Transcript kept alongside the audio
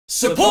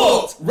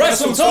Support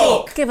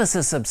WrestleTalk! Give us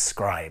a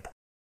subscribe.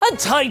 A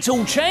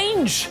title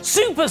change?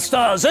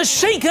 Superstars are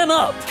shaken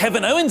up!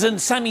 Kevin Owens and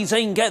Sami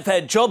Zayn get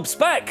their jobs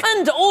back,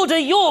 and order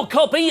your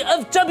copy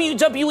of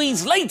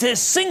WWE's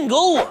latest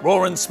single!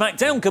 Raw and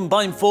SmackDown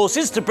combine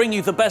forces to bring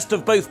you the best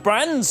of both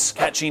brands,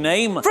 catchy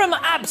name, from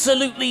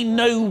absolutely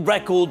no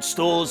record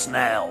stores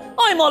now.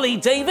 I'm Ollie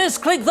Davis,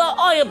 click the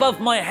eye above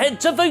my head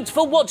to vote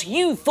for what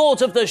you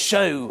thought of the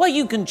show, where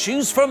you can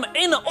choose from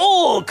in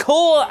awe,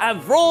 core,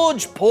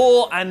 average,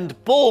 poor, and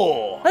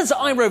bore, as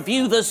I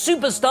review the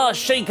Superstar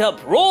Shake-Up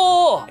Raw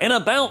in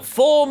about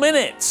 4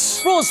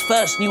 minutes. Raw's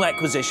first new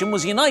acquisition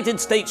was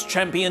United States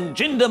champion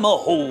Jinder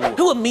Mahal,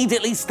 who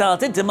immediately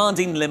started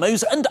demanding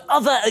limos and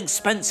other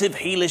expensive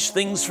heelish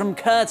things from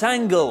Kurt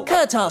Angle.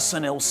 Kurt asked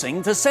Sunil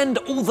Singh to send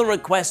all the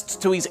requests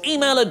to his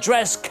email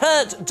address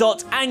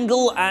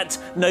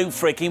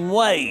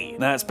kurt.angle@nofrickinway.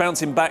 Now it's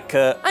bouncing back,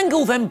 Kurt.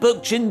 Angle then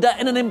booked Jinder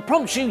in an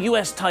impromptu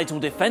US title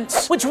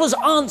defense, which was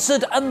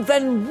answered and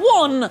then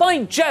won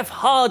by Jeff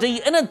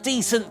Hardy in a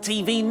decent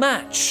TV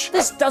match.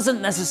 This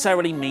doesn't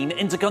necessarily mean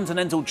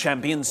Intercontinental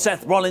Champion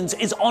Seth Rollins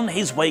is on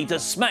his way to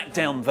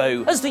SmackDown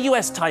though, as the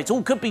US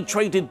title could be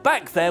traded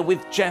back there with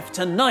Jeff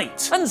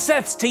tonight, and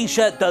Seth's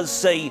t-shirt does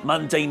say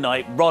Monday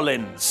Night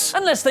Rollins.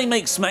 Unless they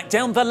make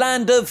SmackDown the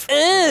land of,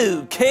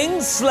 ooh,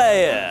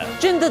 Kingslayer.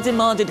 Jinder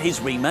demanded his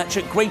rematch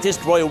at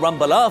Greatest Royal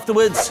Rumble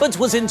afterwards, but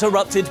was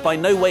interrupted by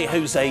No Way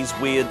Jose's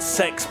weird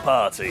sex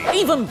party.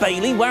 Even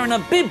Bayley wearing a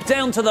bib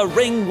down to the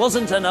ring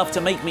wasn't enough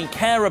to make me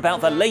care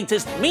about the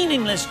latest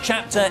meaningless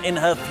chapter in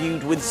her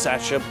feud with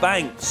Sasha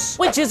Banks.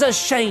 Which is a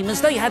shame,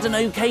 as they had an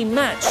okay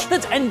match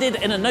that ended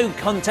in a no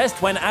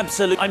contest when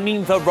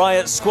the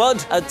Riot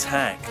Squad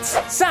attacked.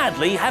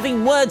 Sadly,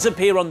 having words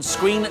appear on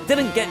screen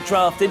didn't get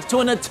drafted to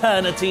an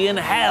eternity in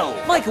hell.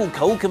 Michael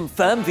Cole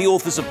confirmed the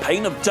authors of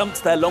Pain have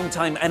dumped their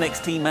longtime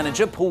NXT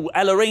manager Paul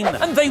Ellering,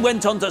 and they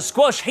went on to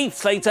squash Heath,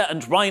 Slater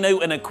and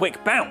Rhyno in a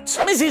quick bout.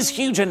 Miz's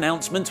huge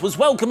announcement was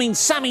welcoming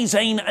Sami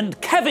Zayn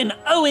and Kevin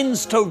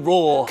Owens to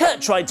Raw.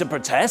 Kurt tried to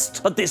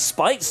protest, but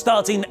despite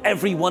starting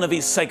every one of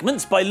his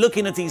segments by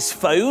looking at his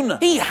phone,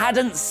 he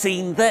hadn't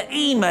seen the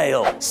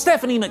email.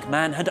 Stephanie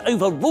McMahon had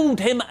overruled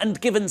him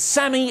and given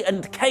Sami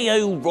and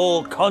KO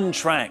Raw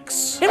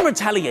contracts. In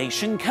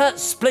retaliation, Kurt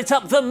split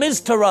up the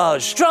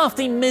Miztourage,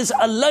 drafting Miz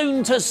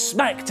alone to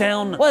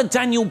SmackDown, where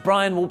Daniel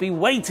Bryan will be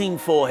waiting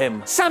for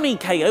him. Sami,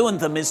 KO and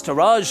the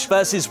Miztourage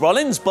versus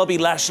Rollins, Bobby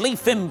Lashley,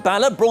 Finn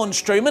Balor, Braun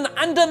Strowman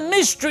and a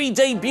mystery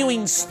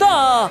debuting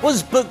star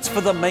was booked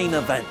for the main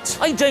event.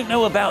 I don't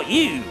know about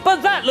you,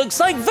 but that looks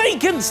like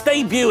Vacant's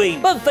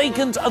debuting. But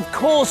Vacant, of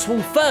course,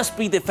 will first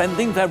be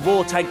defending their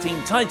Raw Tag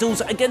Team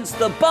titles against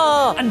The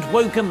Bar and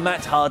Woken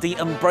Matt Hardy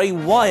and Bray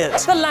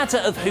Wyatt, the latter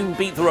of whom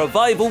beat the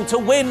Revival to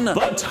win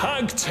the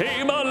Tag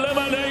Team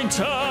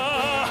Eliminator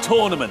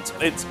tournament.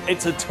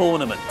 It's a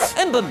tournament.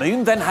 Ember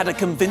Moon then had a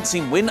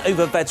convincing win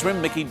over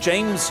veteran Mickie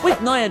James,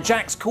 with Nia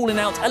Jax calling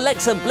out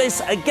Alexa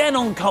Bliss again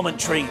on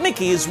commentary.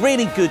 Mickie is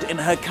really good in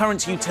her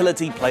current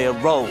utility player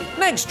role.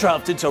 Next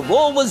drafted to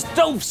Raw was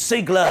Dolph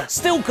Ziggler,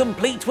 still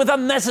complete with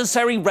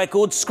unnecessary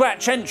record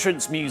scratch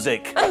entrance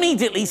music,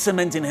 immediately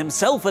cementing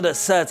himself at a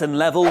certain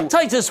level.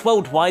 Titus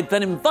Worldwide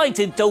then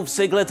invited Dolph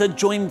Ziggler to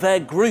join their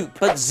group,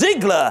 but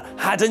Ziggler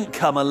hadn't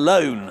come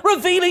alone,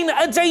 revealing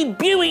a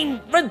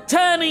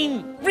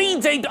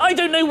I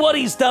don't know what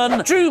he's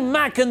done, Drew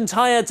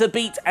McIntyre to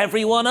beat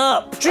everyone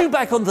up. Drew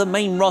back on the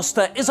main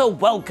roster is a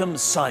welcome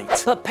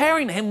sight, but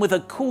pairing him with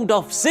a cooled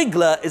off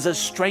Ziggler is a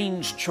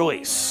strange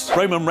choice.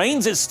 Roman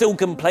Reigns is still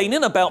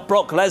complaining about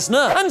Brock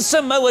Lesnar, and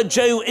Samoa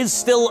Joe is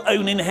still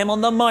owning him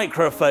on the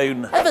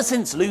microphone. Ever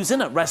since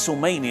losing at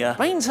WrestleMania,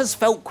 Reigns has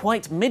felt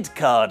quite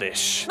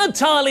mid-cardish.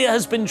 Natalya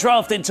has been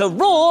drafted to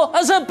Raw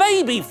as a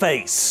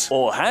babyface.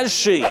 Or has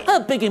she?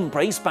 Her big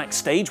embrace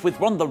backstage with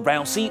Ronda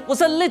Rousey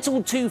was a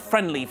little too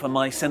friendly for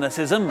my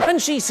cynicism, and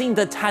she seemed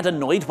a tad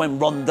annoyed when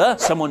Ronda,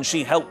 someone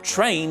she helped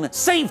train,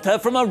 saved her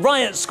from a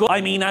Riot Squad,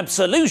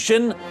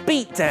 Absolution,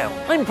 beatdown.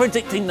 I'm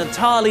predicting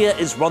Natalya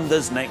is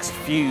Ronda's next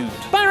feud.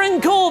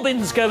 Baron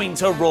Corbin's going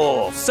to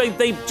Raw, so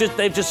they've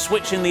just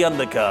switched in the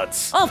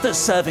undercards. After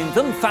serving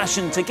them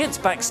fashion tickets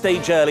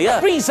backstage earlier,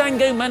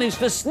 Breezango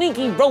managed a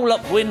sneaky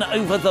roll-up win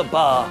over The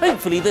Bar.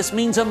 Hopefully this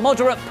means a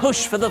moderate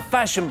push for the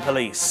Fashion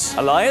Police.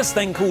 Elias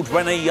then called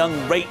Renee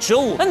Young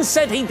Rachel and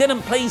said he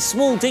didn't play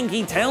small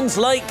dinky towns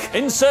like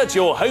insert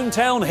your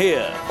hometown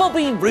here.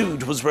 Bobby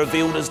Roode was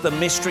revealed as the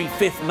mystery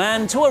fifth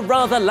man to a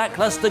rather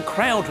lackluster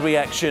crowd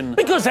reaction,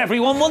 because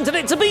everyone wanted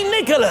it to be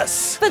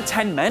Nicholas. The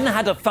 10 men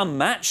had a fun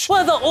match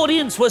where the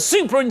audience were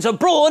super into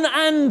Braun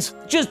and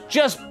just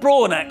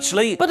Braun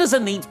actually, but as a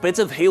neat bit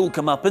of heel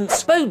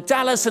comeuppance, Bo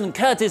Dallas and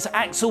Curtis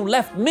Axel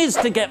left Miz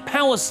to get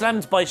power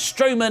slammed by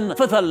Strowman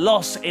for the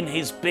loss in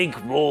his big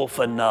Raw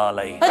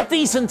finale. A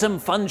decent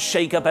and fun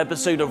shake-up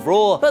episode of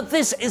Raw, but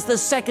this is the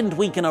second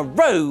week in a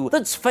row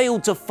that's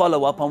failed to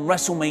follow up on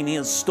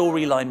WrestleMania's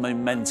storyline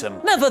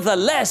momentum.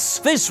 Nevertheless,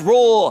 this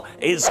Raw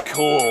is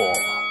core.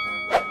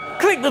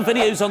 Click the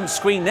videos on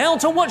screen now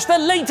to watch the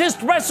latest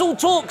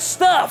WrestleTalk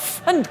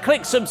stuff, and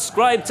click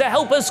subscribe to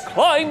help us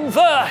climb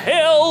the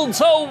hill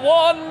to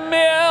 1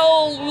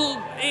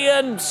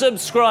 million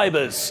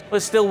subscribers.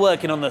 We're still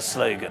working on the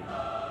slogan.